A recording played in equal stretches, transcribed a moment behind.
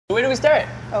Where do we start?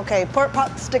 Okay, pork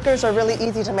pot stickers are really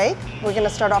easy to make. We're gonna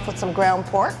start off with some ground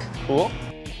pork. Cool.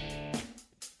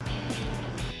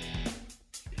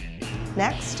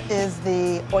 Next is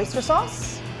the oyster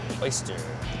sauce. Oyster.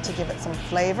 To give it some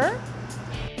flavor.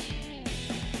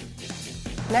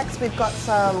 Next, we've got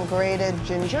some grated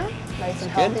ginger, nice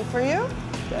and healthy for you.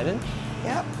 Grated?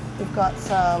 Yep. We've got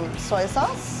some soy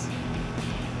sauce.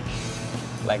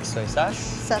 Like soy sauce?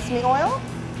 Sesame oil.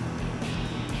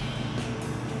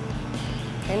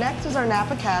 Okay, next is our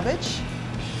Napa cabbage.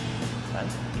 Fun.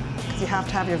 Because you have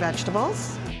to have your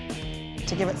vegetables.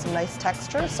 To give it some nice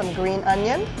texture, some green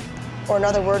onion, or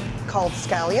another word called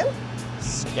scallion.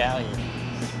 Scallion.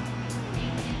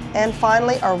 And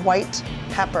finally, our white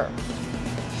pepper.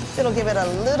 It'll give it a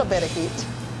little bit of heat.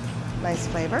 Nice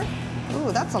flavor.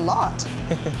 Ooh, that's a lot.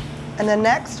 And then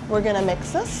next, we're gonna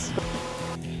mix this.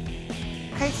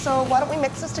 Okay, so why don't we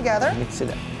mix this together? Mix it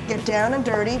up. Get down and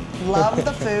dirty, love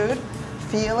the food,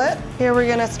 feel it. Here we're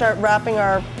gonna start wrapping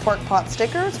our pork pot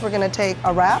stickers. We're gonna take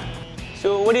a wrap.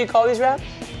 So what do you call these wraps?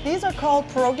 These are called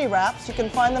pierogi wraps. You can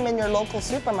find them in your local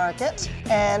supermarket,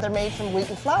 and they're made from wheat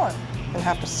and flour. You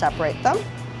have to separate them.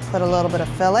 Put a little bit of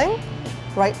filling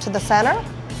right to the center.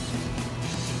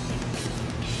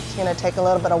 It's gonna take a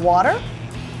little bit of water,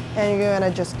 and you're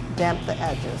gonna just damp the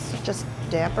edges. Just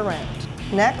damp around.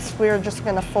 Next, we're just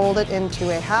gonna fold it into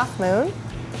a half moon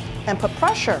and put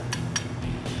pressure.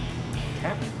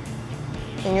 Okay.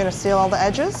 And you're gonna seal all the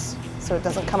edges so it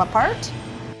doesn't come apart.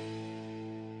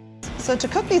 So to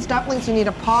cook these dumplings, you need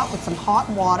a pot with some hot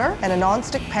water and a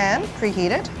non-stick pan,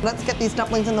 preheated. Let's get these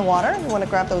dumplings in the water. You wanna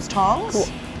grab those tongs. Cool.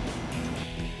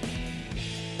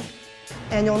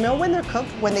 And you'll know when they're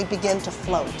cooked when they begin to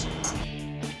float.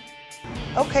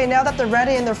 Okay, now that they're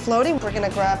ready and they're floating, we're gonna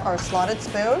grab our slotted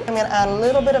spoon. I'm gonna add a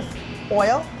little bit of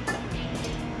oil.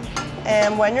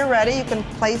 And when you're ready, you can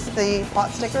place the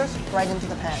pot stickers right into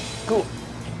the pan. Cool.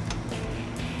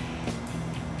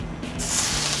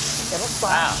 It'll splash.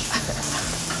 Wow.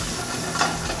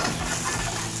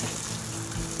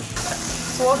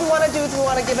 So what we want to do is we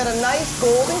want to give it a nice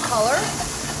golden color.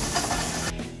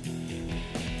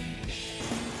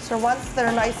 So once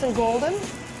they're nice and golden,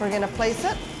 we're going to place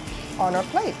it on our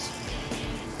plate.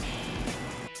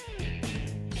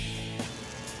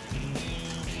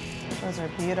 Those are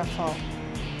beautiful.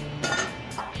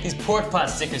 These pork pot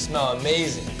stickers smell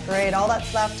amazing. Great, all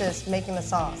that's left is making the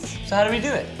sauce. So how do we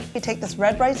do it? We take this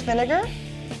red rice vinegar,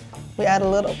 we add a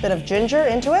little bit of ginger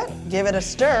into it, give it a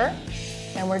stir,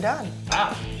 and we're done.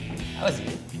 Wow, that was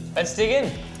easy. Let's dig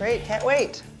in. Great, can't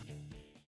wait.